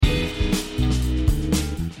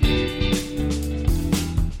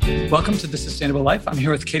Welcome to The Sustainable Life. I'm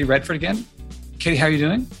here with Katie Redford again. Katie, how are you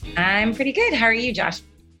doing? I'm pretty good. How are you, Josh?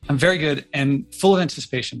 I'm very good and full of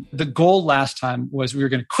anticipation. The goal last time was we were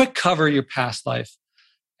going to quick cover your past life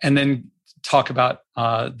and then talk about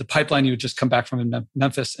the pipeline you had just come back from in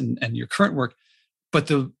Memphis and your current work. But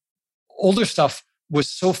the older stuff was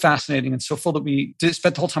so fascinating and so full that we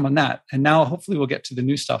spent the whole time on that. And now hopefully we'll get to the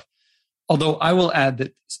new stuff. Although I will add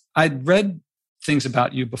that I'd read things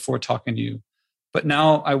about you before talking to you, but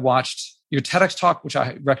now I watched your TEDx talk, which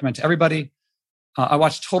I recommend to everybody. I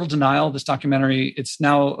watched Total Denial, this documentary. It's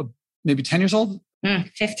now maybe 10 years old?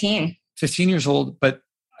 15. 15 years old. But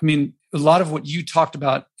I mean, a lot of what you talked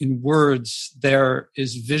about in words there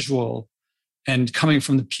is visual and coming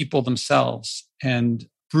from the people themselves and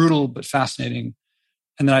brutal but fascinating.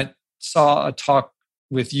 And then I saw a talk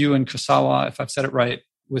with you and Kosawa, if I've said it right,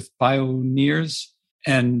 with Bioneers.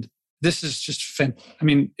 And this is just I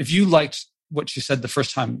mean, if you liked what you said the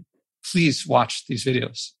first time, please watch these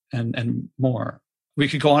videos and more. We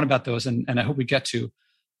could go on about those and I hope we get to.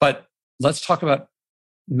 But let's talk about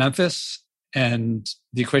Memphis and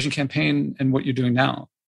the Equation Campaign and what you're doing now.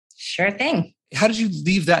 Sure thing. How did you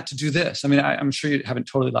leave that to do this? I mean, I'm sure you haven't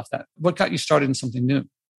totally left that. What got you started in something new?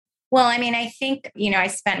 Well, I mean, I think, I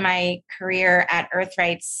spent my career at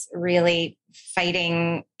Earthrights really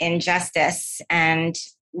fighting injustice and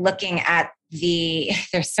looking at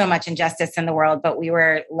there's so much injustice in the world, but we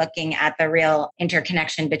were looking at the real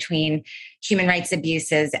interconnection between human rights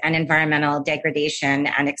abuses and environmental degradation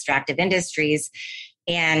and extractive industries.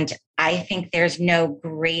 And I think there's no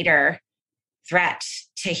greater threat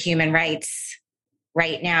to human rights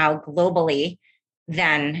right now globally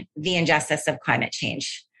than the injustice of climate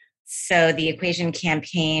change. So the Equation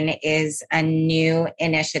Campaign is a new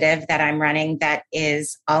initiative that I'm running that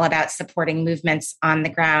is all about supporting movements on the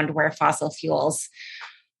ground where fossil fuel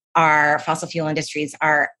industries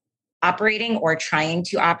are operating or trying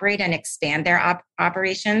to operate and expand their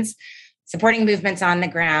operations, supporting movements on the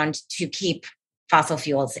ground to keep fossil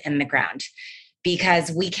fuels in the ground.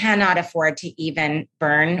 Because we cannot afford to even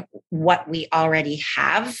burn what we already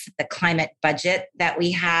have, the climate budget that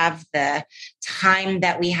we have, the time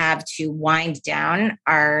that we have to wind down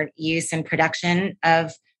our use and production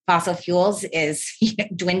of fossil fuels is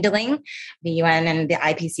dwindling. The UN and the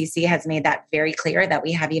IPCC has made that very clear that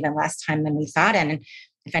we have even less time than we thought. And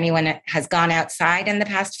if anyone has gone outside in the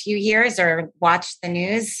past few years or watched the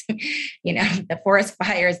news, the forest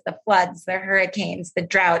fires, the floods, the hurricanes, the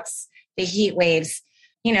droughts, the heat waves,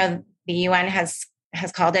 the UN has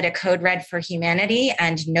called it a code red for humanity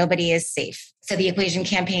and nobody is safe. So the Equation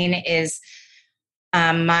Campaign is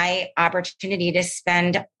my opportunity to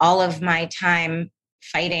spend all of my time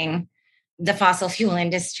fighting the fossil fuel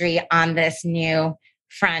industry on this new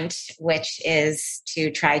front, which is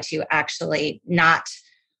to try to actually not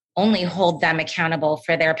only hold them accountable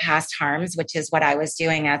for their past harms, which is what I was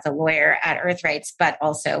doing as a lawyer at Earthrights, but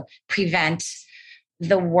also prevent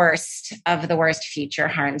the worst of the worst future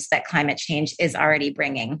harms that climate change is already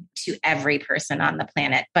bringing to every person on the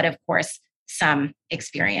planet. But of course, some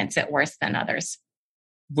experience it worse than others.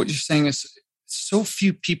 What you're saying is so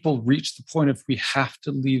few people reach the point of we have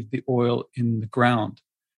to leave the oil in the ground.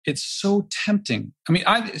 It's so tempting. I mean,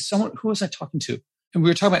 who was I talking to? And we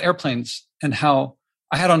were talking about airplanes and how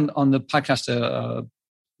I had on the podcast the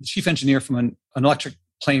chief engineer from an electric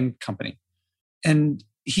plane company. And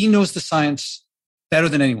he knows the science better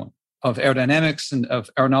than anyone of aerodynamics and of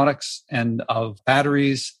aeronautics and of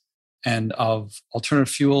batteries and of alternative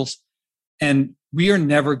fuels. And we are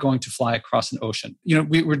never going to fly across an ocean. We're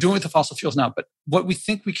doing it with the fossil fuels now, but what we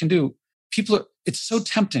think we can do, it's so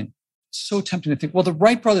tempting to think, well, the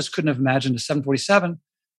Wright brothers couldn't have imagined a 747.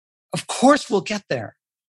 Of course we'll get there.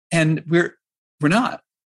 And we're not.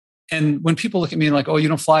 And when people look at me like, oh, you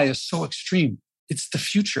don't fly is so extreme. It's the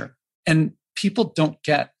future. And people don't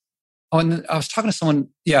get. Oh, and I was talking to someone.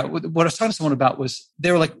 Yeah, what I was talking to someone about was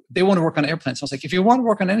they were like, they want to work on airplanes. So I was like, if you want to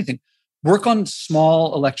work on anything, work on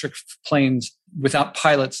small electric planes without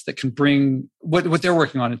pilots that can bring what they're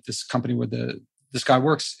working on at this company where this guy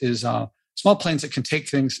works is small planes that can take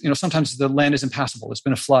things. Sometimes the land is impassable. There's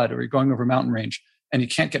been a flood, or you're going over a mountain range, and you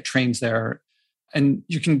can't get trains there, and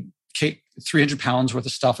you can take 300 pounds worth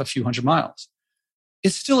of stuff a few hundred miles.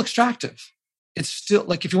 It's still extractive. It's still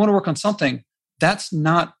like if you want to work on something, that's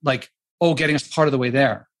not like, oh, getting us part of the way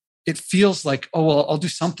there. It feels like, oh, well, I'll do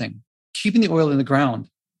something. Keeping the oil in the ground,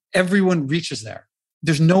 everyone reaches there.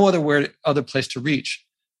 There's no other place to reach.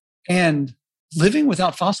 And living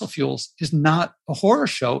without fossil fuels is not a horror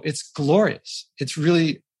show. It's glorious. It's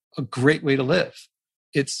really a great way to live.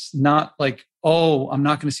 It's not like, oh, I'm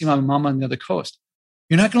not going to see my mama on the other coast.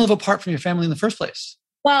 You're not going to live apart from your family in the first place.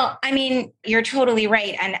 Well, I mean, you're totally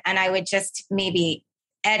right. And I would just maybe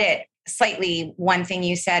edit slightly one thing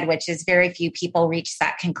you said, which is very few people reach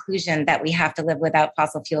that conclusion that we have to live without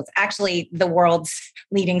fossil fuels. Actually, the world's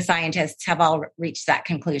leading scientists have all reached that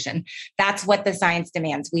conclusion. That's what the science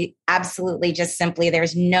demands. We absolutely just simply,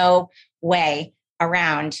 there's no way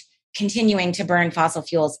around continuing to burn fossil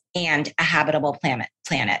fuels and a habitable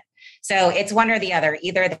planet. So it's one or the other.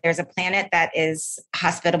 Either there's a planet that is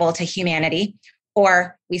hospitable to humanity,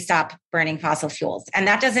 or we stop burning fossil fuels. And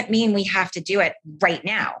that doesn't mean we have to do it right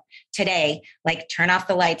now, today, like turn off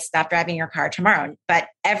the lights, stop driving your car tomorrow. But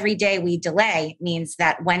every day we delay means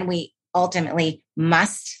that when we ultimately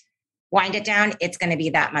must wind it down, it's going to be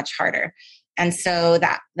that much harder. And so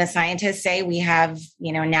that the scientists say we have,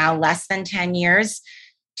 now less than 10 years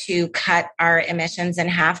to cut our emissions in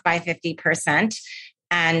half by 50%.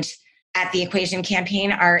 And at the Equation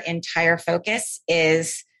Campaign, our entire focus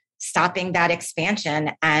is stopping that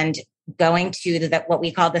expansion and going to what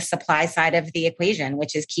we call the supply side of the equation,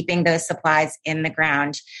 which is keeping those supplies in the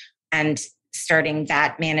ground and starting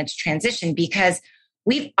that managed transition, because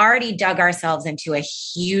we've already dug ourselves into a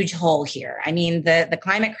huge hole here. I mean, the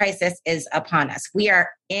climate crisis is upon us. We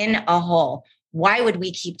are in a hole. Why would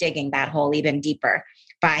we keep digging that hole even deeper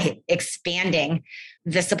by expanding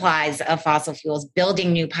the supplies of fossil fuels,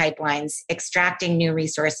 building new pipelines, extracting new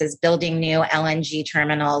resources, building new LNG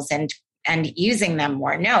terminals, and using them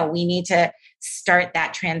more? No, we need to start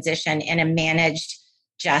that transition in a managed,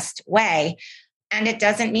 just way. And it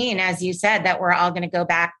doesn't mean, as you said, that we're all going to go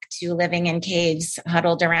back to living in caves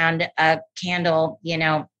huddled around a candle.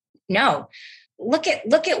 No. Look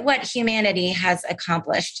at what humanity has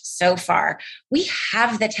accomplished so far. We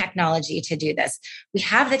have the technology to do this. We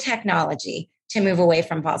have the technology to move away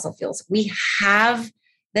from fossil fuels. We have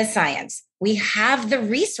the science. We have the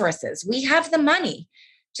resources. We have the money.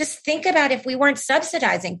 Just think about if we weren't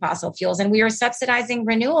subsidizing fossil fuels and we were subsidizing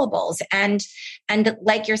renewables and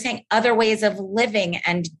like you're saying, other ways of living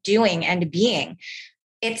and doing and being.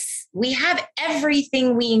 We have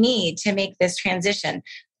everything we need to make this transition.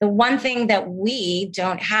 The one thing that we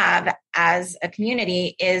don't have as a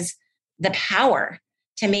community is the power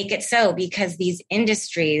to make it so, because these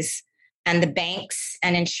industries and the banks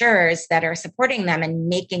and insurers that are supporting them and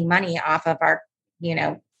making money off of our,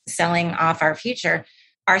 selling off our future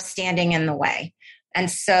are standing in the way. And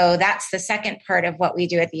so that's the second part of what we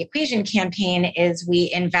do at the Equation Campaign is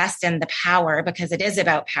we invest in the power, because it is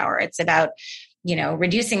about power. It's about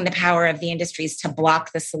reducing the power of the industries to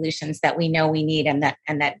block the solutions that we know we need and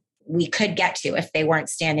that we could get to if they weren't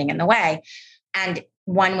standing in the way. And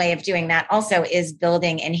one way of doing that also is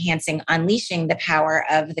building, enhancing, unleashing the power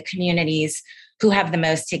of the communities who have the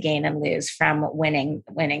most to gain and lose from winning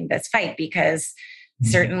this fight. Because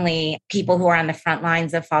certainly people who are on the front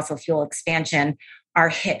lines of fossil fuel expansion are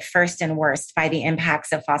hit first and worst by the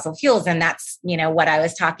impacts of fossil fuels. And that's, what I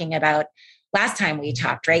was talking about last time we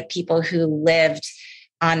talked, right? People who lived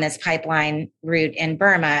on this pipeline route in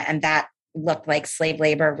Burma, and that looked like slave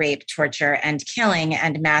labor, rape, torture, and killing,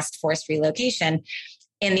 and mass forced relocation.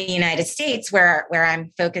 In the United States, where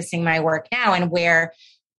I'm focusing my work now, and where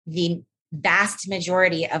the vast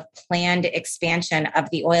majority of planned expansion of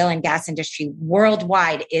the oil and gas industry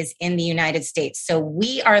worldwide is in the United States. So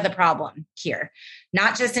we are the problem here,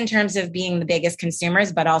 not just in terms of being the biggest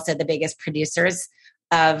consumers, but also the biggest producers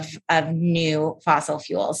of new fossil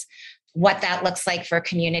fuels. What that looks like for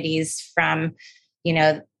communities from,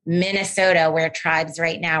 Minnesota, where tribes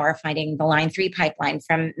right now are fighting the Line 3 pipeline,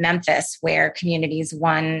 from Memphis, where communities,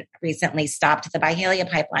 one recently stopped the Byhalia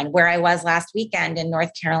pipeline, where I was last weekend in North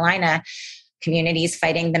Carolina, communities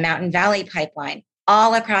fighting the Mountain Valley pipeline,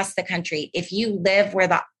 all across the country. If you live where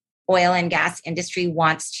the oil and gas industry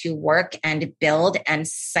wants to work and build and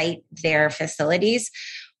site their facilities,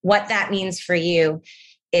 what that means for you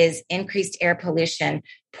is increased air pollution,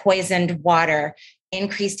 poisoned water,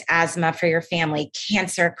 increased asthma for your family,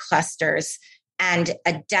 cancer clusters, and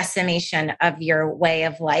a decimation of your way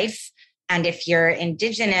of life. And if you're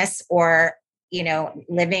indigenous or,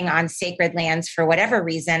 living on sacred lands for whatever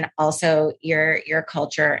reason, also your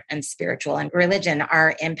culture and spiritual and religion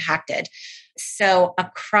are impacted. So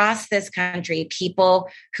across this country, people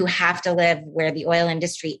who have to live where the oil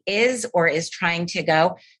industry is or is trying to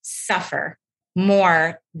go suffer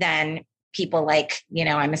more than people like,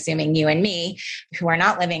 I'm assuming you and me, who are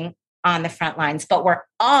not living on the front lines, but we're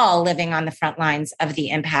all living on the front lines of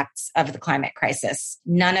the impacts of the climate crisis.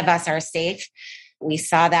 None of us are safe. We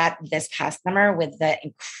saw that this past summer with the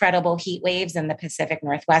incredible heat waves in the Pacific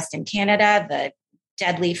Northwest in Canada, the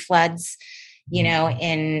deadly floods,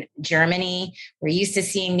 in Germany. We're used to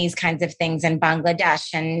seeing these kinds of things in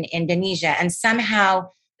Bangladesh and Indonesia. And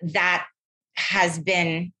somehow that has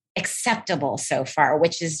been acceptable so far,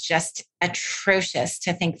 which is just atrocious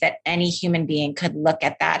to think that any human being could look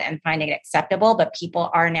at that and find it acceptable. But people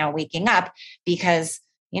are now waking up because,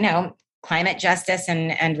 climate justice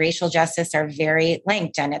and racial justice are very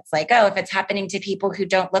linked. And it's like, oh, if it's happening to people who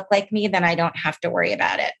don't look like me, then I don't have to worry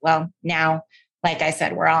about it. Well, now, like I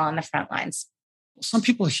said, we're all on the front lines. Some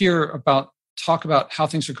people talk about how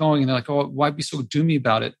things are going and they're like, oh, why be so doomy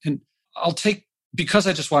about it? And because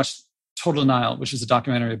I just watched Total Denial, which is a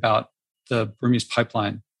documentary about the Burmese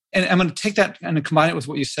pipeline. And I'm going to take that and combine it with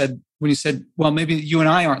what you said when you said, well, maybe you and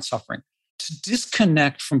I aren't suffering. To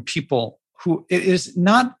disconnect from people who it is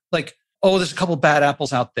not like, oh, there's a couple of bad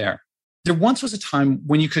apples out there. There once was a time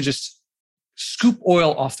when you could just scoop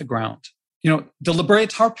oil off the ground. The La Brea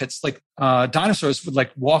tar pits, like dinosaurs would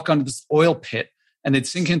like walk under this oil pit and they'd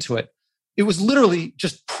sink into it. It was literally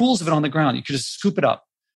just pools of it on the ground. You could just scoop it up.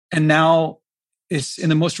 And now it's in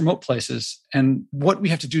the most remote places. And what we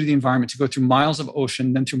have to do to the environment to go through miles of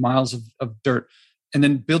ocean, then through miles of dirt, and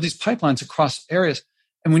then build these pipelines across areas.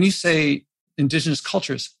 And when you say indigenous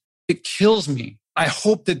cultures, it kills me. I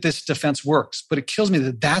hope that this defense works, but it kills me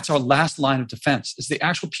that that's our last line of defense, is the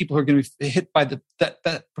actual people who are going to be hit by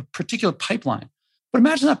that particular pipeline. But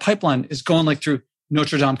imagine that pipeline is going like through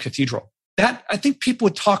Notre Dame Cathedral. That, I think people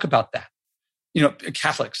would talk about that,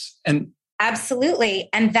 Catholics. And absolutely.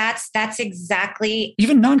 And that's exactly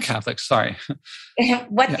even non-Catholics, sorry.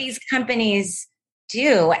 what these companies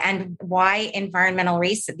do, and why the environmental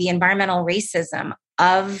racism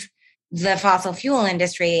of the fossil fuel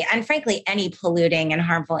industry, and frankly, any polluting and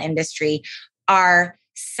harmful industry, are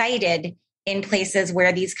cited in places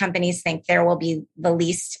where these companies think there will be the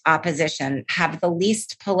least opposition, have the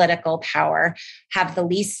least political power, have the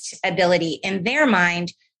least ability in their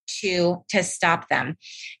mind to stop them.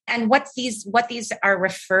 And what these are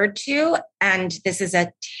referred to, and this is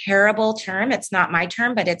a terrible term, it's not my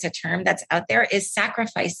term, but it's a term that's out there, is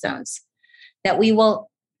sacrifice zones. That we will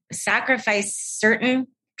sacrifice certain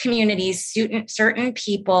communities, certain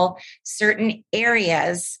people, certain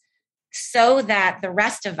areas, so that the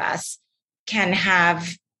rest of us can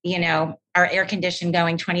have, our air condition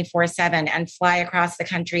going 24/7 and fly across the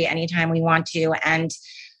country anytime we want to, and,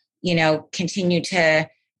 continue to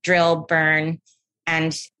drill, burn,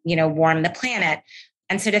 and, warm the planet.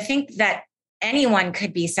 And so to think that anyone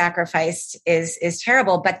could be sacrificed is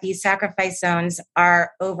terrible, but these sacrifice zones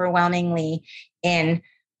are overwhelmingly in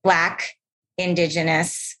Black,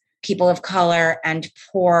 Indigenous, people of color, and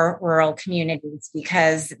poor rural communities,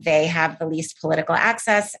 because they have the least political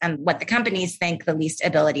access and, what the companies think, the least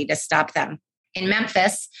ability to stop them. In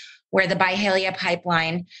Memphis, where the Byhalia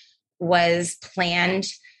pipeline was planned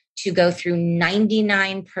to go through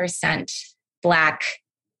 99% Black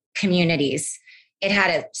communities, it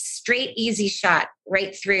had a straight, easy shot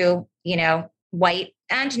right through, white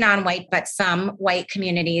and non-white, but some white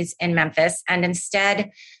communities in Memphis. And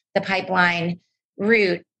instead, the pipeline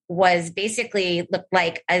route was basically looked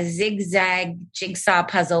like a zigzag jigsaw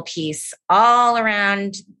puzzle piece all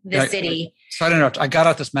around the city. Sorry to interrupt. I got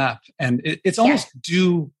out this map, and it's almost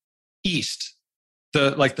due east,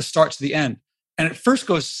 the start to the end. And it first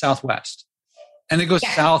goes southwest, and it goes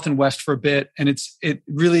south and west for a bit. And it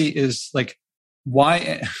really is like,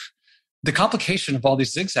 why the complication of all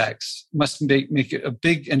these zigzags must make it a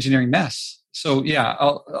big engineering mess. So yeah,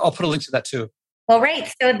 I'll put a link to that too. Well,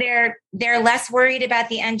 right. So they're less worried about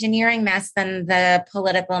the engineering mess than the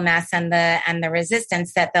political mess and the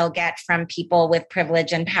resistance that they'll get from people with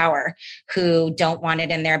privilege and power who don't want it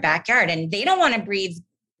in their backyard. And they don't want to breathe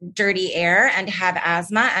dirty air and have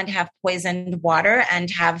asthma and have poisoned water and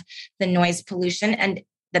have the noise pollution and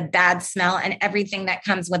the bad smell and everything that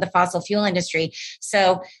comes with the fossil fuel industry.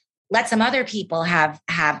 So let some other people have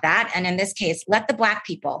that. And in this case, let the Black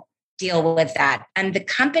people deal with that. And the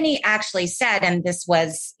company actually said, and this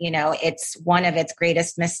was, it's one of its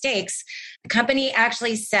greatest mistakes. The company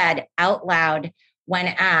actually said out loud, when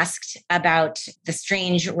asked about the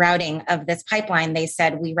strange routing of this pipeline, they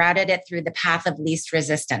said, we routed it through the path of least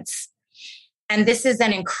resistance. And this is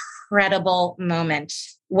an incredible moment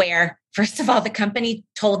where, first of all, the company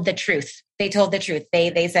told the truth. They told the truth.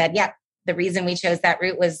 They said, yeah, the reason we chose that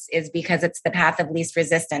route is because it's the path of least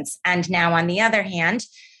resistance. And now, on the other hand,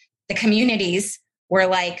 the communities were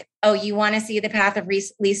like, oh, you want to see the path of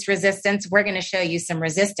least resistance? We're going to show you some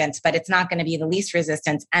resistance, but it's not going to be the least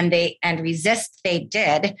resistance. And resist they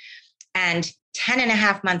did. And 10 and a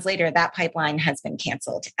half months later, that pipeline has been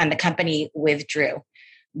canceled and the company withdrew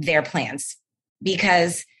their plans,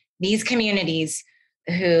 because these communities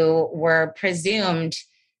who were presumed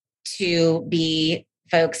to be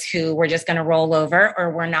folks who we're just going to roll over,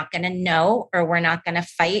 or we're not going to know, or we're not going to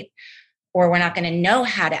fight, or we're not going to know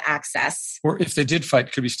how to access. Or if they did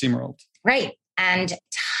fight, could be steamrolled. Right. And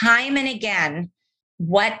time and again,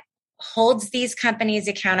 what holds these companies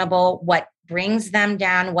accountable, what brings them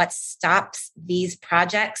down, what stops these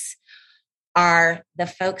projects are the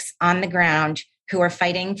folks on the ground who are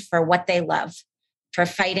fighting for what they love, for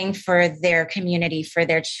fighting for their community, for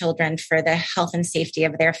their children, for the health and safety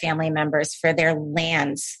of their family members, for their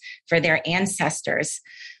lands, for their ancestors,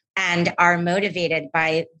 and are motivated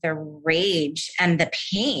by the rage and the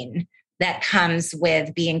pain that comes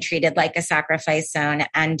with being treated like a sacrifice zone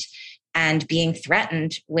and being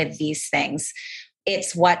threatened with these things.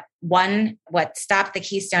 It's what stopped the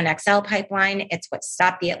Keystone XL pipeline. It's what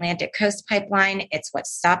stopped the Atlantic Coast pipeline. It's what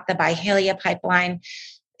stopped the Byhalia pipeline,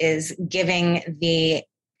 is giving the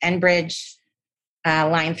Enbridge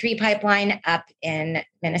Line 3 pipeline up in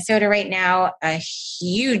Minnesota right now a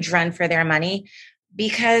huge run for their money,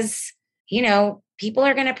 because, people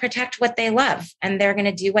are going to protect what they love, and they're going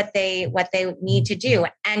to do what they need to do.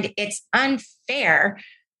 And it's unfair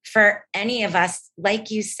for any of us,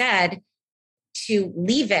 like you said, to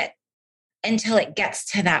leave it until it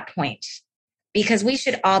gets to that point, because we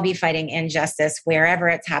should all be fighting injustice wherever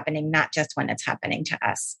it's happening, not just when it's happening to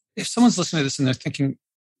us. If someone's listening to this and they're thinking,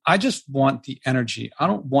 I just want the energy, I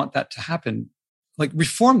don't want that to happen, like,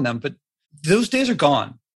 reform them, but those days are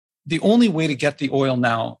gone. The only way to get the oil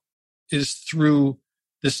now is through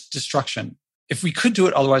this destruction. If we could do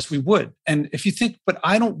it otherwise, we would. And if you think, but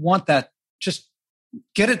I don't want that, just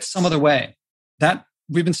get it some other way. That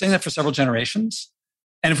we've been saying that for several generations.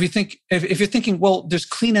 And if you're thinking, well, there's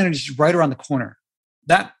clean energy right around the corner,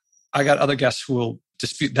 that I got other guests who will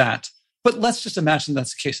dispute that. But let's just imagine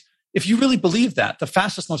that's the case. If you really believe that, the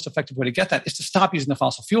fastest, most effective way to get that is to stop using the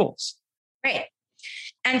fossil fuels. Right.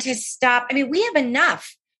 And to stop, we have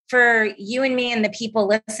enough for you and me and the people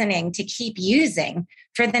listening to keep using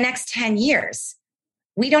for the next 10 years.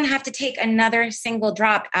 We don't have to take another single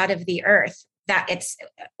drop out of the earth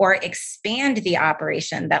or expand the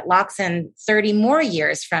operation that locks in 30 more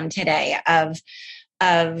years from today of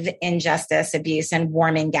injustice, abuse, and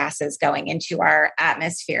warming gases going into our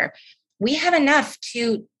atmosphere. We have enough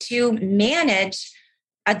to manage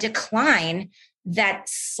a decline that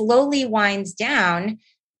slowly winds down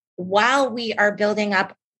while we are building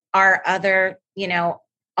up our other,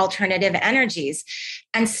 alternative energies.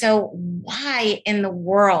 And so why in the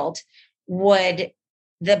world would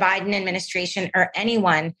the Biden administration or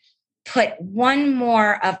anyone put one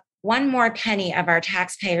more penny of our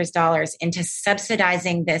taxpayers' dollars into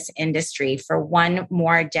subsidizing this industry for one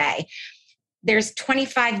more day? There's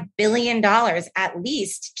 $25 billion at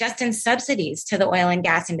least just in subsidies to the oil and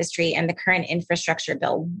gas industry and the current infrastructure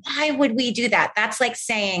bill. Why would we do that? That's like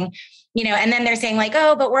saying, and then they're saying like,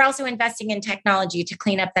 oh, but we're also investing in technology to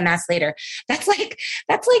clean up the mess later. That's like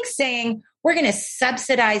saying we're going to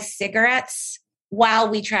subsidize cigarettes while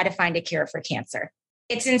we try to find a cure for cancer.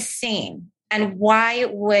 It's insane. And why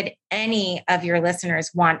would any of your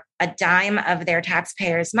listeners want a dime of their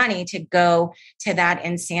taxpayers' money to go to that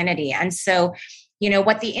insanity? And so,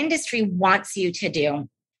 what the industry wants you to do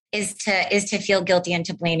is to feel guilty and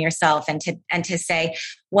to blame yourself and to say,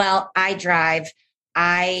 well, I drive,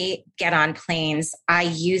 I get on planes, I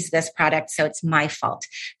use this product, so it's my fault.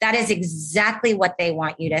 That is exactly what they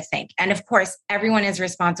want you to think. And of course, everyone is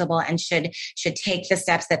responsible and should take the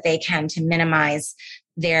steps that they can to minimize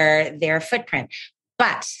their footprint.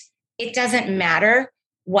 But it doesn't matter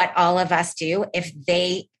what all of us do if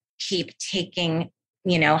they keep taking,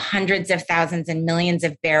 hundreds of thousands and millions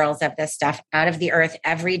of barrels of this stuff out of the earth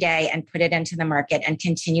every day and put it into the market and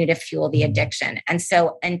continue to fuel the addiction. And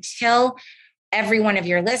so until every one of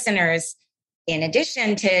your listeners, in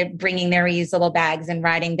addition to bringing their reusable bags and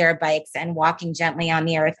riding their bikes and walking gently on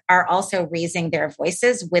the earth, are also raising their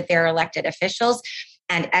voices with their elected officials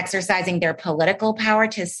and exercising their political power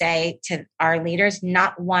to say to our leaders,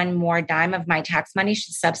 not one more dime of my tax money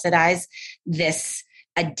should subsidize this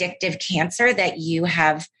addictive cancer that you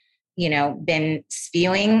have, been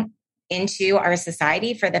spewing into our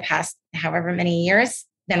society for the past however many years,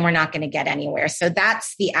 then we're not going to get anywhere. So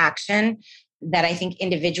that's the action that I think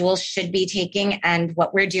individuals should be taking. And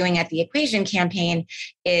what we're doing at the Equation Campaign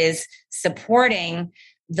is supporting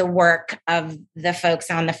the work of the folks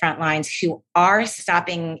on the front lines who are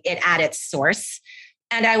stopping it at its source.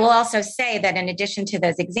 And I will also say that in addition to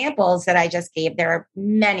those examples that I just gave, there are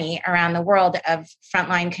many around the world of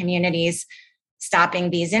frontline communities stopping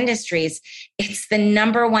these industries. It's the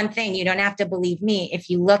number one thing. You don't have to believe me. If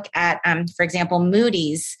you look at, for example,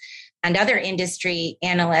 Moody's and other industry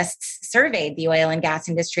analysts surveyed the oil and gas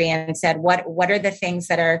industry and said, what are the things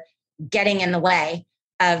that are getting in the way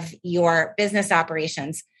of your business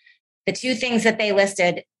operations? The two things that they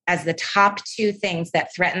listed as the top two things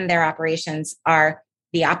that threaten their operations are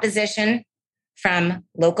the opposition from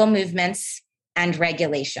local movements and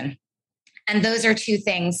regulation. And those are two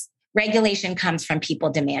things. Regulation comes from people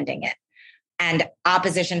demanding it. And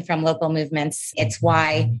opposition from local movements, it's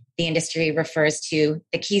why the industry refers to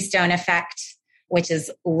the Keystone Effect, which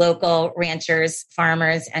is local ranchers,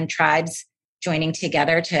 farmers, and tribes joining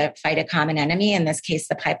together to fight a common enemy, in this case,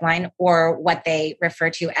 the pipeline, or what they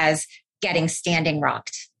refer to as getting standing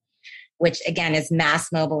rocked, which again is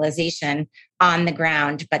mass mobilization on the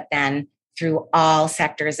ground, but then through all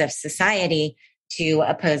sectors of society to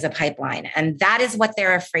oppose a pipeline. And that is what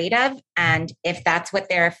they're afraid of. And if that's what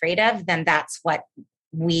they're afraid of, then that's what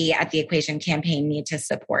we at the Equation Campaign need to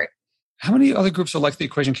support. How many other groups are like the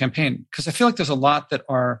Equation Campaign? Because I feel like there's a lot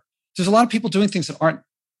of people doing things that aren't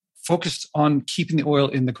focused on keeping the oil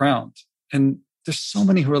in the ground. And there's so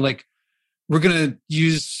many who are like, we're going to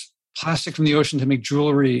use plastic from the ocean to make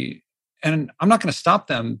jewelry. And I'm not going to stop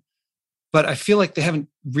them, but I feel like they haven't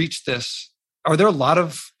reached this. Are there a lot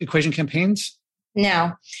of Equation Campaigns?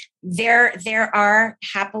 No, there are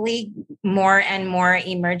happily more and more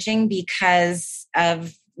emerging because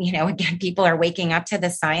of, again, people are waking up to the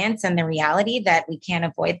science and the reality that we can't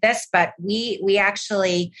avoid this. But we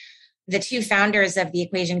actually, the two founders of the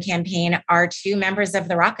Equation Campaign are two members of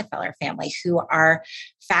the Rockefeller family who are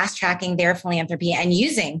fast tracking their philanthropy and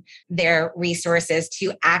using their resources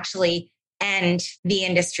to actually end the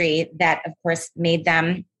industry that, of course, made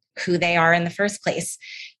them who they are in the first place.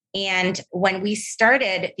 And when we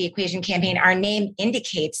started the Equation Campaign, our name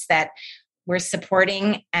indicates that we're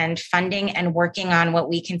supporting and funding and working on what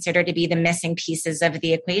we consider to be the missing pieces of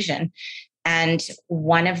the equation. And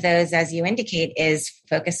one of those, as you indicate, is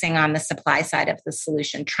focusing on the supply side of the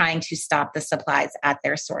solution, trying to stop the supplies at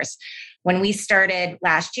their source. When we started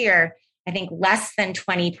last year, I think less than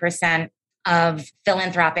 20% of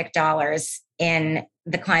philanthropic dollars in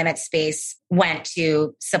the climate space went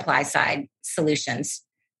to supply side solutions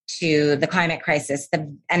to the climate crisis.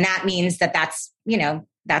 And that means that's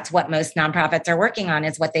what most nonprofits are working on,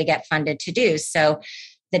 is what they get funded to do. So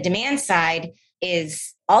the demand side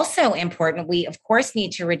is also important. We, of course,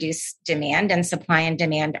 need to reduce demand, and supply and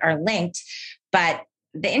demand are linked, but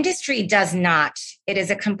the industry does not. It is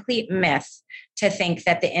a complete myth to think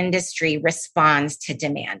that the industry responds to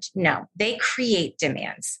demand. No, they create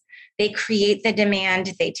demands. They create the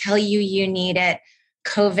demand. They tell you need it.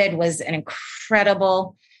 COVID was an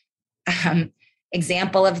incredible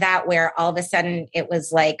example of that, where all of a sudden it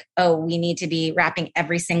was like, oh, we need to be wrapping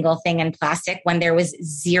every single thing in plastic, when there was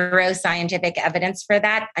zero scientific evidence for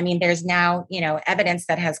that. I mean, there's now, evidence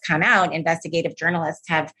that has come out. Investigative journalists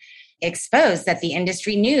have exposed that the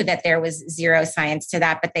industry knew that there was zero science to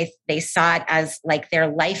that, but they saw it as like the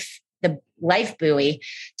life buoy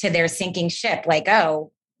to their sinking ship. Like,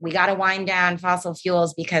 oh, we got to wind down fossil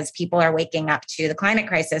fuels because people are waking up to the climate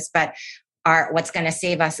crisis, but what's going to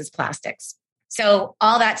save us is plastics. So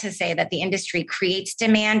all that to say that the industry creates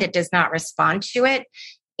demand, it does not respond to it.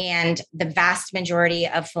 And the vast majority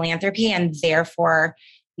of philanthropy, and therefore,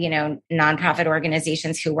 nonprofit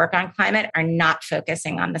organizations who work on climate, are not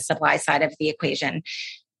focusing on the supply side of the equation.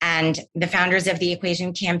 And the founders of the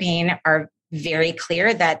Equation Campaign are very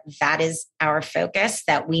clear that that is our focus,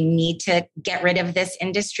 that we need to get rid of this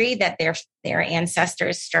industry that their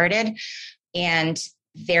ancestors started. And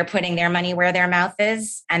they're putting their money where their mouth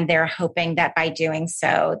is, and they're hoping that by doing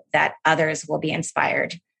so, that others will be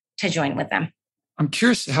inspired to join with them. I'm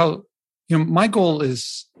curious how, my goal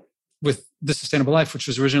is with The Sustainable Life, which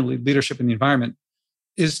was originally leadership in the environment,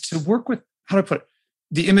 is to work with, how do I put it,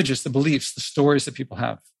 the images, the beliefs, the stories that people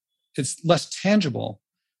have. It's less tangible,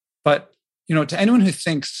 but, to anyone who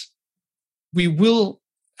thinks we will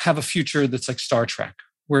have a future that's like Star Trek,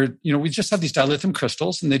 where, we just have these dilithium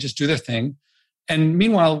crystals and they just do their thing. And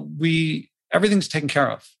meanwhile, everything's taken care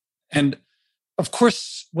of. And of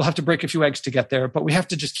course, we'll have to break a few eggs to get there, but we have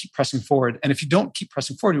to just keep pressing forward. And if you don't keep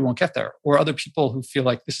pressing forward, you won't get there. Or other people who feel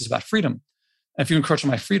like this is about freedom. And if you encroach on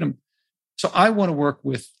my freedom. So I want to work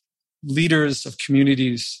with leaders of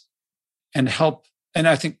communities and help. And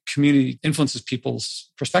I think community influences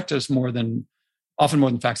people's perspectives often more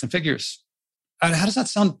than facts and figures. And how does that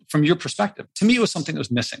sound from your perspective? To me, it was something that was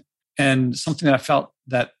missing, and something that I felt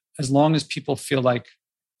that as long as people feel like,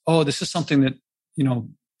 oh, this is something that,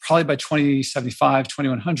 probably by 2075,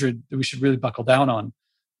 2100, that we should really buckle down on.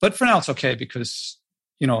 But for now, it's okay because,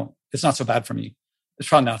 it's not so bad for me. It's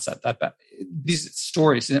probably not that bad. These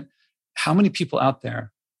stories, how many people out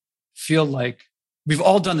there feel like we've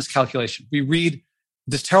all done this calculation. We read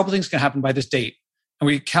this terrible thing's going to happen by this date. And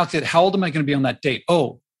we calculate, how old am I going to be on that date?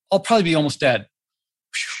 Oh, I'll probably be almost dead.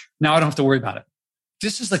 Now I don't have to worry about it.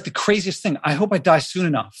 This is like the craziest thing. I hope I die soon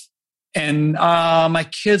enough. And my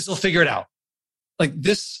kids will figure it out. Like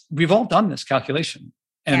this, we've all done this calculation.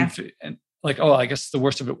 And like, oh, I guess the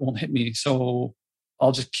worst of it won't hit me. So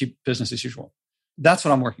I'll just keep business as usual. That's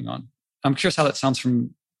what I'm working on. I'm curious how that sounds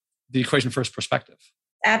from the equation first perspective.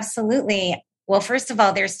 Absolutely. Well, first of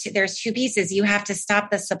all, there's two pieces. You have to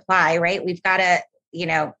stop the supply, right? We've got to,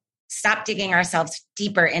 stop digging ourselves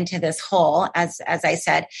deeper into this hole, as I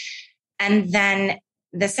said. And then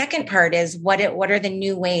the second part is what are the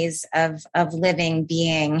new ways of living,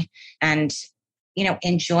 being, and,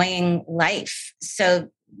 enjoying life. So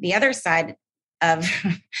the other side of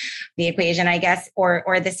the equation, I guess,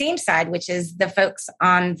 or the same side, which is the folks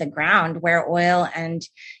on the ground where oil and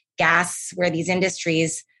gas, where these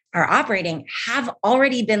industries are operating, have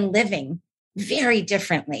already been living very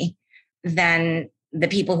differently than the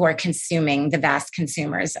people who are consuming, the vast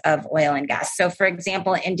consumers of oil and gas. So, for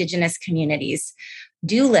example, indigenous communities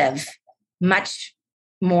do live much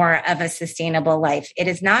more of a sustainable life. It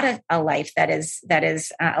is not a life that is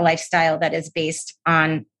a lifestyle that is based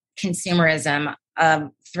on consumerism,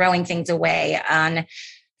 throwing things away, on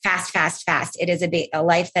fast. It is a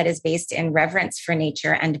life that is based in reverence for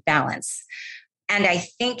nature and balance. And I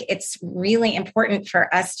think it's really important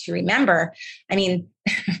for us to remember,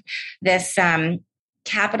 this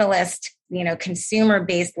capitalist,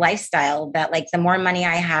 consumer-based lifestyle that like the more money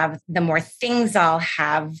I have, the more things I'll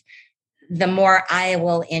have, the more I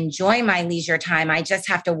will enjoy my leisure time. I just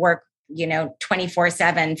have to work,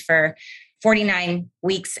 24/7 for 49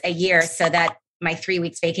 weeks a year so that my 3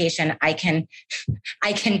 weeks vacation, I can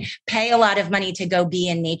pay a lot of money to go be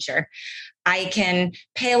in nature. I can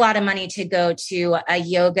pay a lot of money to go to a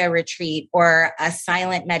yoga retreat or a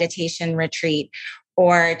silent meditation retreat,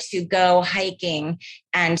 or to go hiking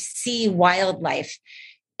and see wildlife.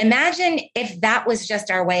 Imagine if that was just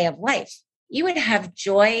our way of life. You would have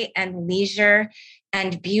joy and leisure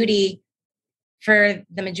and beauty for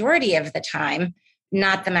the majority of the time,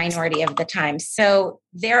 not the minority of the time. So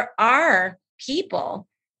there are people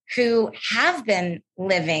who have been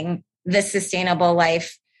living the sustainable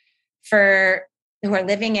life who are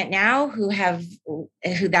living it now, who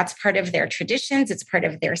that's part of their traditions. It's part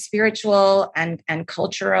of their spiritual and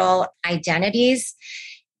cultural identities.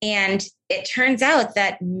 And it turns out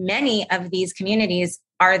that many of these communities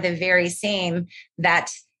are the very same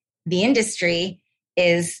that the industry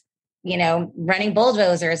is, running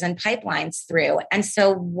bulldozers and pipelines through. And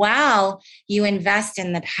so while you invest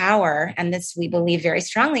in the power, and this we believe very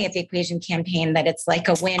strongly at the Equation Campaign, that it's like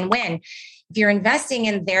a win-win. If you're investing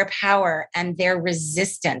in their power and their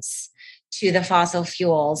resistance to the fossil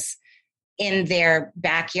fuels in their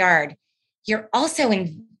backyard, you're also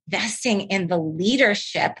investing in the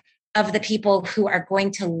leadership of the people who are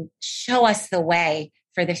going to show us the way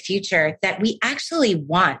for the future that we actually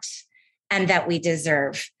want and that we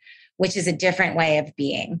deserve, which is a different way of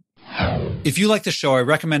being. If you like the show, I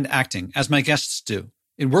recommend acting, as my guests do.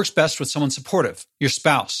 It works best with someone supportive, your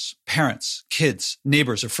spouse, parents, kids,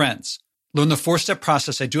 neighbors, or friends. Learn the 4-step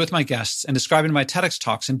process I do with my guests and describe in my TEDx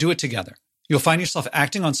talks and do it together. You'll find yourself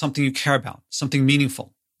acting on something you care about, something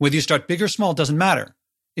meaningful. Whether you start big or small doesn't matter.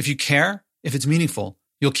 If you care, if it's meaningful,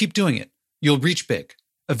 you'll keep doing it. You'll reach big.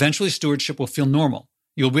 Eventually, stewardship will feel normal.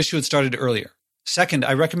 You'll wish you had started earlier. Second,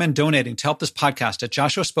 I recommend donating to help this podcast at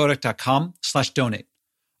joshuaspodek.com/donate.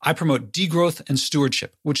 I promote degrowth and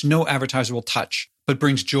stewardship, which no advertiser will touch, but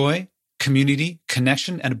brings joy, community,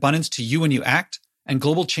 connection, and abundance to you when you act, and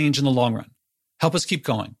global change in the long run. Help us keep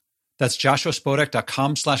going. That's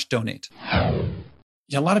joshuaspodek.com/donate.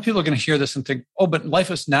 Yeah, a lot of people are going to hear this and think, oh, but life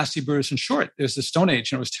was nasty, brutish, and short. There's the Stone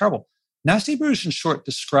Age and it was terrible. Nasty, brutish, and short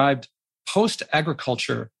described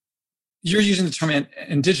post-agriculture. You're using the term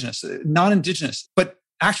indigenous, non-indigenous, but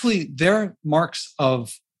actually their marks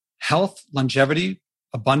of health, longevity,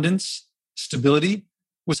 abundance, stability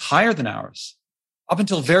was higher than ours up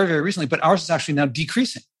until very, very recently. But ours is actually now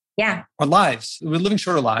decreasing. Yeah. Our lives, we're living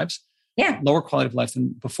shorter lives, lower quality of life than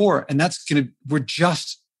before. And we're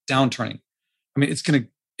just downturning.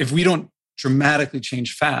 If we don't dramatically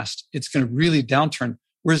change fast, it's going to really downturn.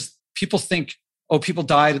 Whereas people think, oh, people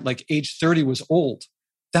died at like age 30 was old.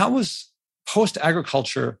 That was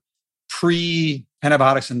post-agriculture,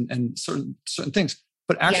 pre-antibiotics and certain things.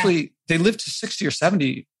 But actually, they lived to 60 or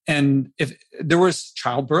 70. And if there was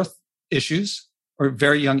childbirth issues or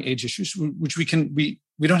very young age issues, which we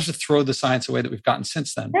don't have to throw the science away that we've gotten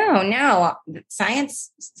since then. No.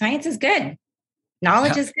 Science is good.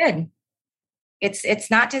 Knowledge is good. It's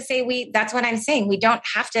not to say that's what I'm saying. We don't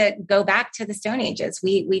have to go back to the Stone Ages.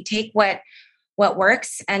 We take what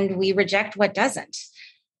works and we reject what doesn't.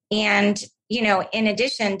 And, in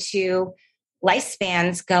addition to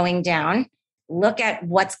lifespans going down, look at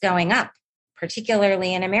what's going up,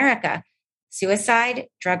 particularly in America: suicide,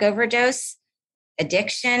 drug overdose,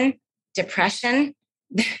 addiction, depression.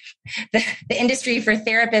 The industry for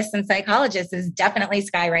therapists and psychologists is definitely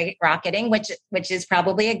skyrocketing, which is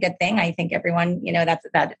probably a good thing. I think everyone,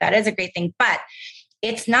 that is a great thing. But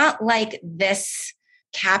it's not like this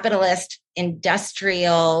capitalist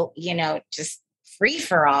industrial, just free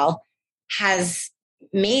for all has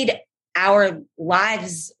made our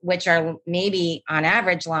lives, which are maybe on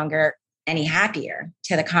average longer, any happier.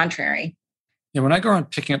 To the contrary. Yeah, when I go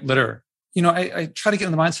around picking up litter, I try to get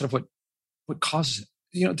in the mindset of what causes it.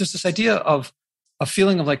 There's this idea of a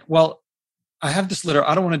feeling of like, well, I have this litter.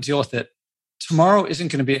 I don't want to deal with it. Tomorrow isn't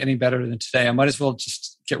going to be any better than today. I might as well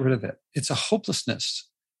just get rid of it. It's a hopelessness.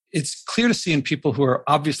 It's clear to see in people who are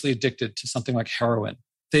obviously addicted to something like heroin.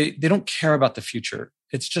 They don't care about the future.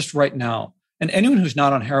 It's just right now. And anyone who's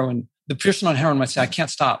not on heroin, the person on heroin might say, I can't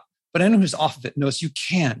stop. But anyone who's off of it knows you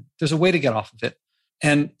can. There's a way to get off of it.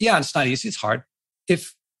 And yeah, it's not easy. It's hard.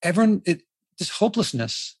 If everyone, this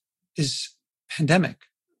hopelessness is pandemic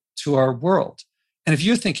to our world. And if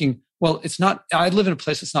you're thinking, well, it's not, I live in a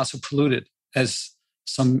place that's not so polluted as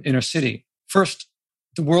some inner city. First,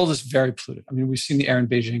 the world is very polluted. I mean, we've seen the air in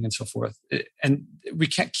Beijing and so forth. And we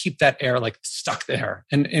can't keep that air like stuck there.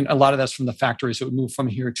 And a lot of that's from the factories that would move from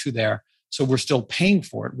here to there. So we're still paying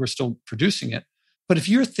for it. We're still producing it. But if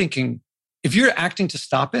you're acting to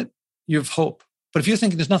stop it, you have hope. But if you're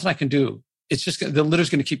thinking there's nothing I can do, it's just the litter's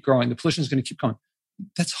going to keep growing. The pollution is going to keep going.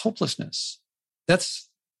 That's hopelessness. That's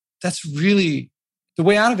really the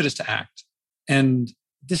way out of it, is to act. And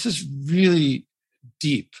this is really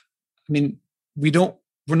deep. I mean,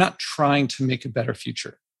 we're not trying to make a better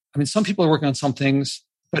future. I mean, some people are working on some things,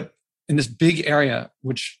 but in this big area,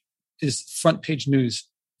 which is front page news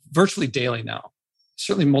virtually daily now,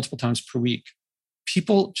 certainly multiple times per week,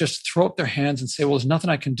 people just throw up their hands and say, well, there's nothing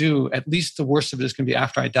I can do. At least the worst of it is going to be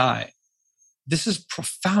after I die. This is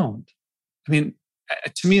profound. I mean,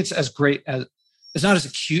 to me, it's as great as, it's not as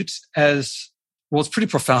acute as, well, it's pretty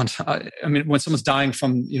profound. I mean, when someone's dying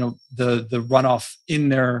from, the runoff in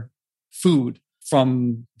their food,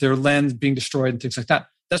 from their land being destroyed and things like that,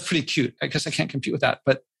 that's pretty acute. I guess I can't compete with that.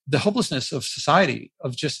 But the hopelessness of society,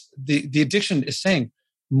 of just the addiction, is saying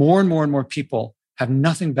more and more and more people have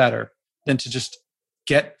nothing better than to just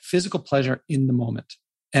get physical pleasure in the moment.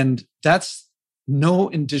 And that's, no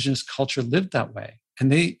indigenous culture lived that way.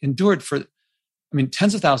 And they endured for,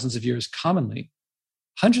 tens of thousands of years commonly,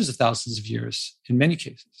 hundreds of thousands of years in many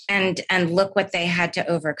cases. And look what they had to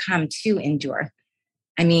overcome to endure.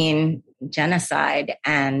 Genocide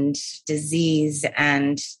and disease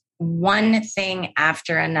and one thing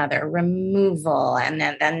after another, removal, and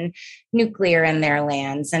then nuclear in their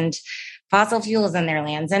lands and fossil fuels in their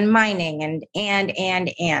lands and mining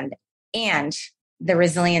and the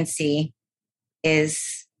resiliency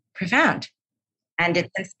is profound and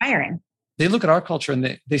it's inspiring. They look at our culture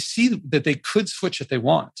and they see that they could switch if they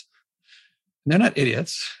want. And they're not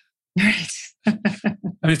idiots. Right.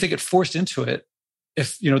 If they get forced into it,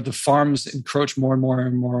 if the farms encroach more and more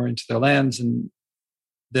and more into their lands, and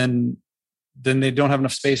then they don't have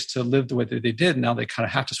enough space to live the way that they did. Now they kind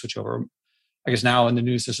of have to switch over. I guess now in the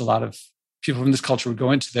news, there's a lot of people from this culture would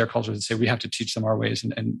go into their culture and say, we have to teach them our ways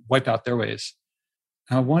and wipe out their ways.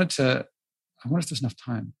 And I wonder if there's enough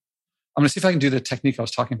time. I'm going to see if I can do the technique I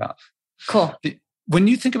was talking about. Cool. When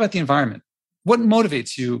you think about the environment, what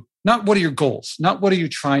motivates you? Not what are your goals? Not what are you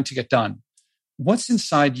trying to get done? What's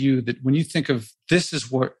inside you that when you think of this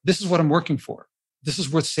is what I'm working for, this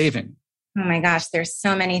is worth saving? Oh my gosh, there's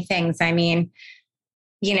so many things. For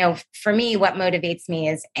me, what motivates me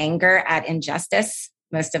is anger at injustice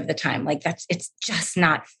most of the time. It's just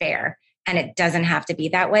not fair. And it doesn't have to be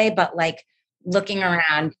that way, but looking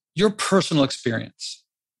around. Your personal experience.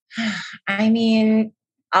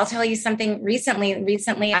 I'll tell you something.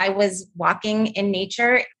 Recently, I was walking in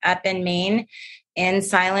nature up in Maine in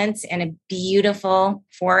silence in a beautiful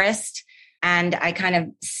forest. And I kind of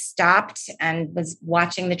stopped and was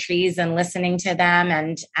watching the trees and listening to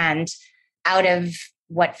them. And out of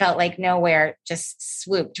what felt like nowhere, just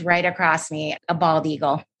swooped right across me a bald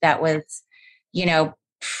eagle that was,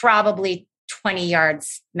 probably 20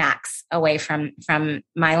 yards max away from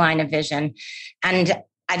my line of vision. And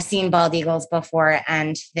I've seen bald eagles before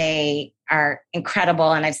and they are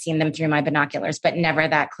incredible. And I've seen them through my binoculars, but never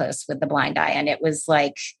that close with the blind eye. And it was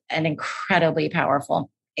like an incredibly powerful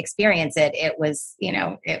experience it, it was,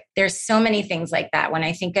 there's so many things like that. When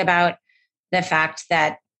I think about the fact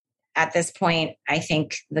that at this point, I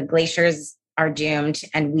think the glaciers are doomed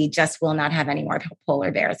and we just will not have any more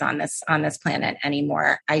polar bears on this planet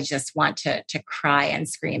anymore. I just want to cry and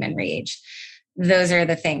scream and rage. Those are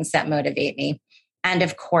the things that motivate me. And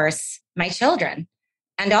of course, my children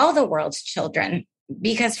and all the world's children,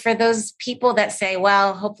 because for those people that say,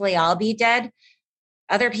 well, hopefully I'll be dead,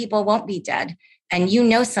 other people won't be dead. And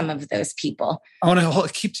some of those people. I want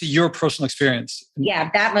to keep to your personal experience. Yeah,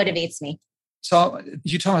 that motivates me. So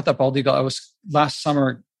you talk about that bald eagle. I was last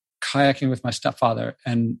summer kayaking with my stepfather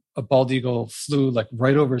and a bald eagle flew like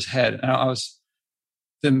right over his head. And I was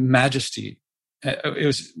the majesty. It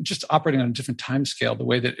was just operating on a different time scale, the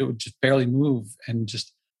way that it would just barely move. And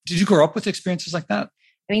just, did you grow up with experiences like that?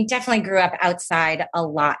 I mean, definitely grew up outside a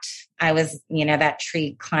lot. I was, that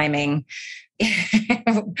tree climbing,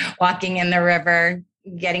 walking in the river,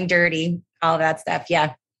 getting dirty, all that stuff. Yeah.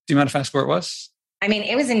 Do you mind if I ask where it was? I mean,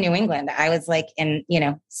 it was in New England. I was like in,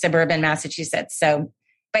 suburban Massachusetts. So,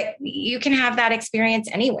 but you can have that experience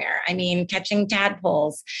anywhere. I mean, catching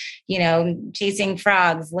tadpoles, chasing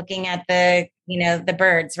frogs, looking at the, the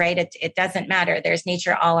birds, right? It doesn't matter. There's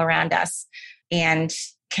nature all around us, and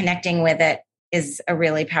connecting with it is a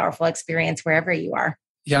really powerful experience wherever you are.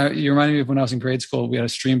 Yeah. You reminded me of when I was in grade school, we had a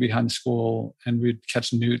stream behind the school and we'd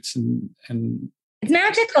catch newts and it's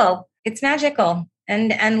magical. It's magical.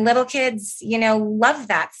 And little kids, love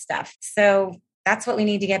that stuff. So that's what we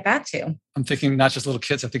need to get back to. I'm thinking not just little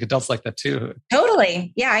kids, I think adults like that too.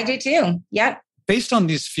 Totally. Yeah, I do too. Yep. Based on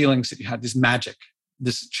these feelings that you had, this magic,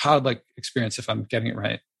 this childlike experience, if I'm getting it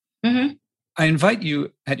right, mm-hmm. I invite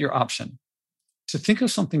you at your option to think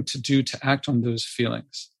of something to do to act on those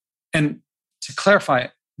feelings. And to clarify,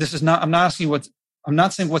 I'm not saying what's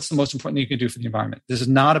the most important thing you can do for the environment. This is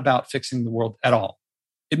not about fixing the world at all.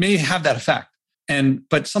 It may have that effect.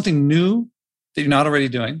 But something new that you're not already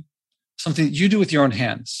doing, something that you do with your own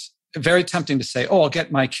hands. Very tempting to say, oh, I'll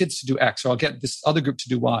get my kids to do X, or I'll get this other group to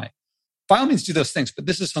do Y. By all means, do those things, but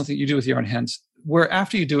this is something you do with your own hands, where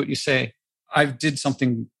after you do it, you say, I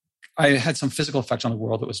had some physical effect on the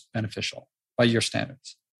world that was beneficial by your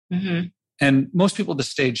standards. Mm-hmm. And most people at this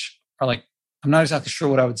stage are like, I'm not exactly sure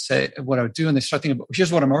what I would say, what I would do. And they start thinking about,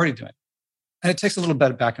 here's what I'm already doing. And it takes a little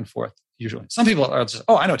bit of back and forth, usually. Some people are just,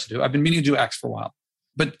 oh, I know what to do. I've been meaning to do X for a while.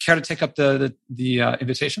 But care to take up the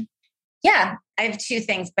invitation? Yeah, I have two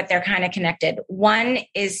things, but they're kind of connected. One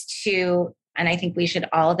is to, and I think we should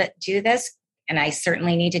all do this, and I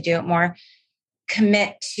certainly need to do it more,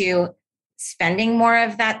 commit to spending more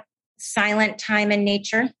of that silent time in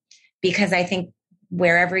nature, because I think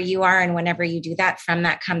wherever you are and whenever you do that, from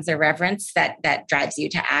that comes a reverence that drives you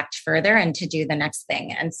to act further and to do the next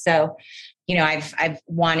thing. And so, I've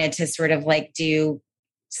wanted to sort of like do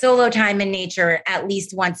solo time in nature at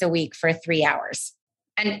least once a week for 3 hours.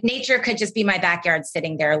 And nature could just be my backyard,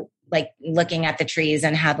 sitting there, like looking at the trees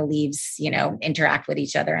and how the leaves, interact with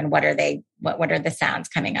each other, and what are the sounds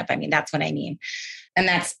coming up? I mean, that's what I mean. And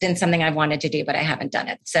that's been something I've wanted to do, but I haven't done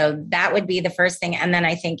it. So that would be the first thing. And then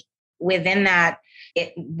I think within that,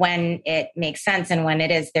 when it makes sense and when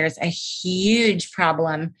it is, there's a huge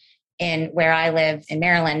problem in where I live in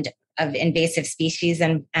Maryland of invasive species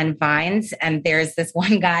and vines. And there's this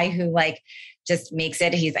one guy who just makes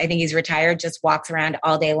it, I think he's retired, just walks around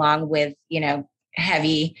all day long with,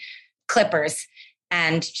 heavy clippers,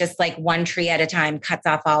 and just like one tree at a time cuts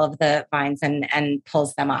off all of the vines and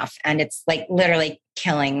pulls them off. And it's like literally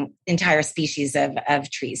killing entire species of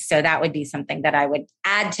trees. So that would be something that I would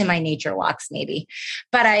add to my nature walks maybe.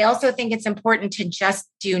 But I also think it's important to just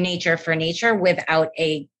do nature for nature without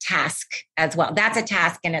a task as well. That's a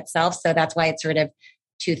task in itself. So that's why it's sort of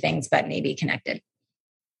two things, but maybe connected.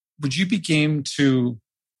 Would you be game to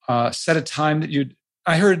set a time that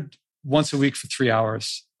I heard once a week for 3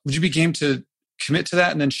 hours. Would you be game to commit to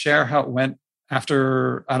that and then share how it went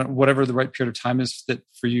after, whatever the right period of time is that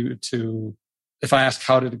for you to, if I ask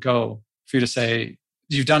how did it go, for you to say,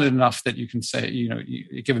 you've done it enough that you can say,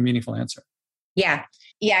 you give a meaningful answer. Yeah.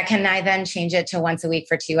 Yeah. Can I then change it to once a week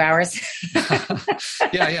for 2 hours?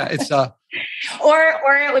 Yeah. It's or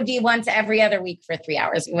it would be once every other week for 3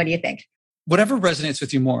 hours. What do you think? Whatever resonates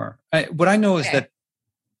with you more. What I know is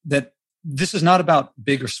that this is not about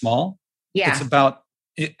big or small. Yeah. It's about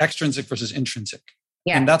extrinsic versus intrinsic.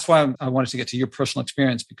 Yeah. And that's why I wanted to get to your personal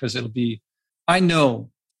experience, because I know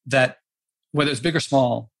that whether it's big or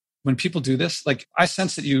small, when people do this, I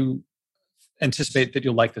sense that you anticipate that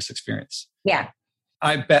you'll like this experience. Yeah.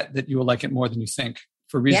 I bet that you will like it more than you think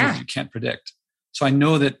for reasons you can't predict. So I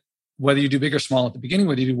know that whether you do big or small at the beginning,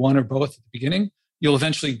 whether you do one or both at the beginning, you'll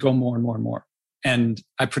eventually go more and more and more. And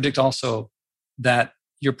I predict also that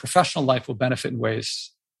your professional life will benefit in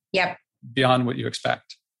ways beyond what you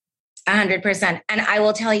expect. 100%. And I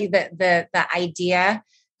will tell you that the idea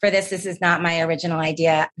for this is not my original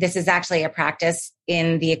idea. This is actually a practice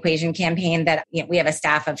in the Equation campaign that we have a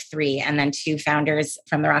staff of 3 and then 2 founders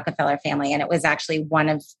from the Rockefeller family. And it was actually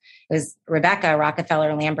it was Rebecca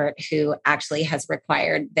Rockefeller Lambert who actually has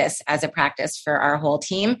required this as a practice for our whole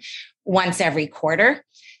team once every quarter.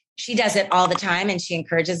 She does it all the time and she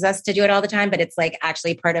encourages us to do it all the time, but it's like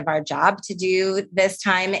actually part of our job to do this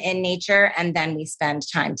time in nature. And then we spend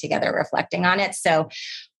time together reflecting on it. So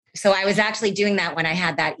I was actually doing that when I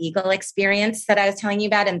had that Eagle experience that I was telling you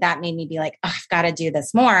about. And that made me be like, oh, I've got to do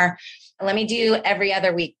this more. Let me do every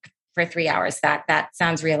other week for 3 hours. That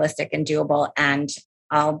sounds realistic and doable. And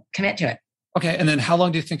I'll commit to it. Okay. And then how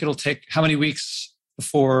long do you think it'll take? How many weeks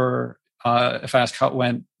before, if I ask how it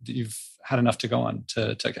went, you've had enough to go on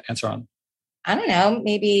to answer on? I don't know.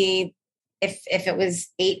 Maybe if it was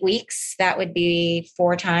 8 weeks, that would be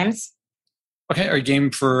 4 times. Okay. Are you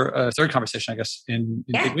game for a third conversation, I guess, in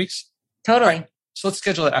 8 weeks? Totally. Right. So let's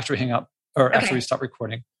schedule it after we hang up or after we stop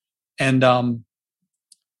recording. And well,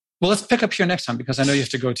 let's pick up here next time because I know you have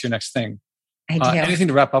to go to your next thing. I do. Anything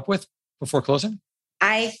to wrap up with before closing?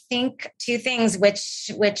 I think 2 things,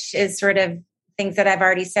 which is sort of things that I've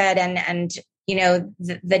already said. And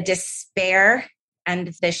the despair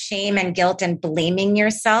and the shame and guilt and blaming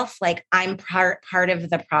yourself, like I'm part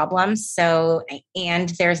of the problem. So, and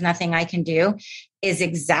there's nothing I can do is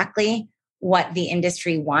exactly what the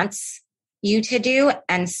industry wants you to do.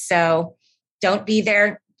 And so don't be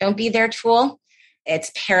their tool.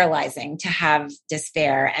 It's paralyzing to have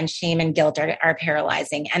despair, and shame and guilt are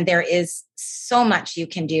paralyzing. And there is so much you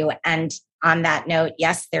can do. And on that note,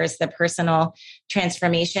 yes, there's the personal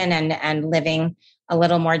transformation and living a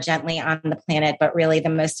little more gently on the planet. But really the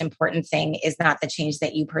most important thing is not the change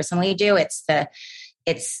that you personally do. It's the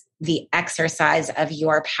exercise of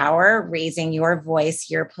your power, raising your voice,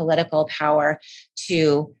 your political power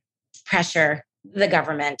to pressure the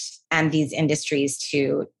government and these industries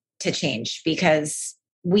to change, because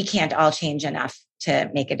we can't all change enough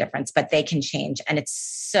to make a difference, but they can change. And it's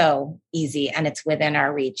so easy and it's within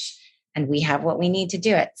our reach. And we have what we need to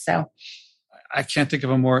do it. So I can't think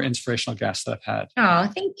of a more inspirational guest that I've had. Oh,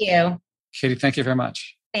 thank you. Katie, thank you very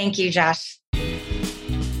much. Thank you, Josh.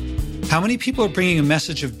 How many people are bringing a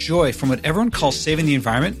message of joy from what everyone calls saving the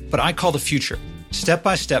environment, but I call the future? Step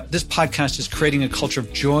by step, this podcast is creating a culture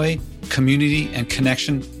of joy, community, and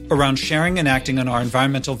connection around sharing and acting on our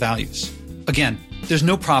environmental values. Again, there's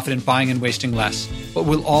no profit in buying and wasting less, but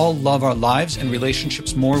we'll all love our lives and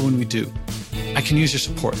relationships more when we do. I can use your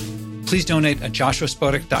support. Please donate at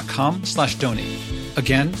joshuaspodek.com/donate.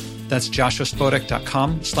 Again, that's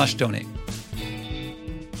joshuaspodek.com/donate.